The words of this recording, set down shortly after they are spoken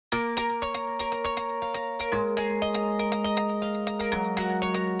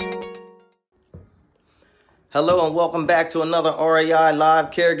Hello and welcome back to another RAI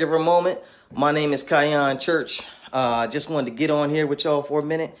live caregiver moment. My name is Kyan Church. I just wanted to get on here with y'all for a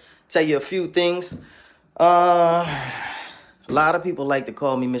minute, tell you a few things. A lot of people like to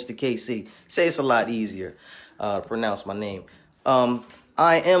call me Mr. KC. Say it's a lot easier to pronounce my name. I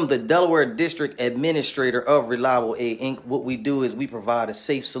am the Delaware District Administrator of ReliableAid, Inc. What we do is we provide a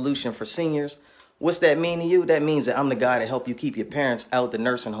safe solution for seniors. What's that mean to you? That means that I'm the guy to help you keep your parents out the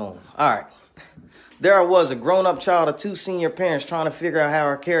nursing home. All right. There I was, a grown-up child of two senior parents trying to figure out how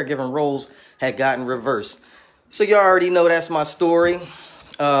our caregiving roles had gotten reversed. So you already know that's my story.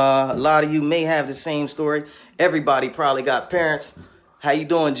 A lot of you may have the same story. Everybody probably got parents. How you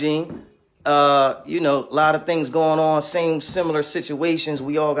doing, Gene? A lot of things going on, similar situations.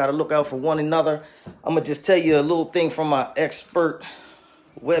 We all got to look out for one another. I'm going to just tell you a little thing from my expert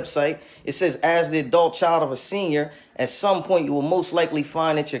website. It says, as the adult child of a senior, at some point you will most likely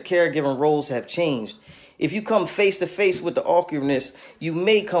find that your caregiving roles have changed. If you come face to face with the awkwardness, you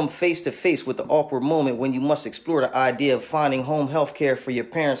may come face to face with the awkward moment when you must explore the idea of finding home health care for your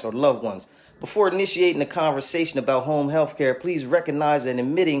parents or loved ones. Before initiating a conversation about home health care, please recognize that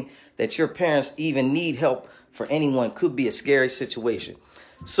admitting that your parents even need help for anyone could be a scary situation.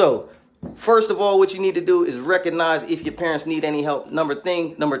 So, first of all, what you need to do is recognize if your parents need any help. Number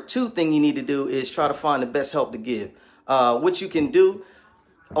two thing you need to do is try to find the best help to give. What you can do,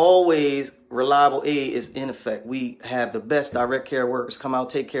 always, ReliableAid is in effect. We have the best direct care workers come out,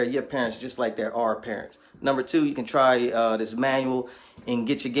 take care of your parents just like they're our parents. Number two, you can try this manual and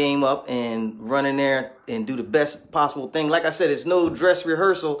get your game up and run in there and do the best possible thing. Like I said, it's no dress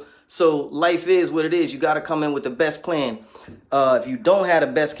rehearsal, so life is what it is. You got to come in with the best plan. If you don't have the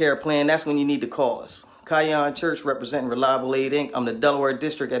best care plan, that's when you need to call us. Kyan Church, representing ReliableAid, Inc. I'm the Delaware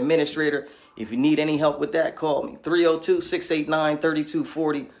District Administrator. If you need any help with that, call me.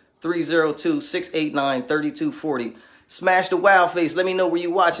 302-689-3240. 302-689-3240. Smash the wow face. Let me know where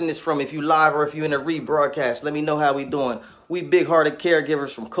you're watching this from. If you live or if you're in a rebroadcast, let me know how we doing. We big-hearted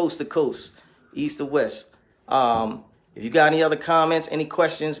caregivers from coast to coast, east to west. If you got any other comments, any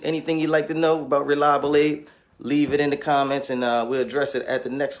questions, anything you'd like to know about ReliableAid, leave it in the comments and we'll address it at the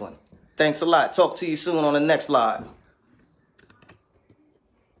next one. Thanks a lot. Talk to you soon on the next live.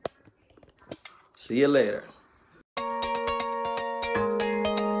 See you later.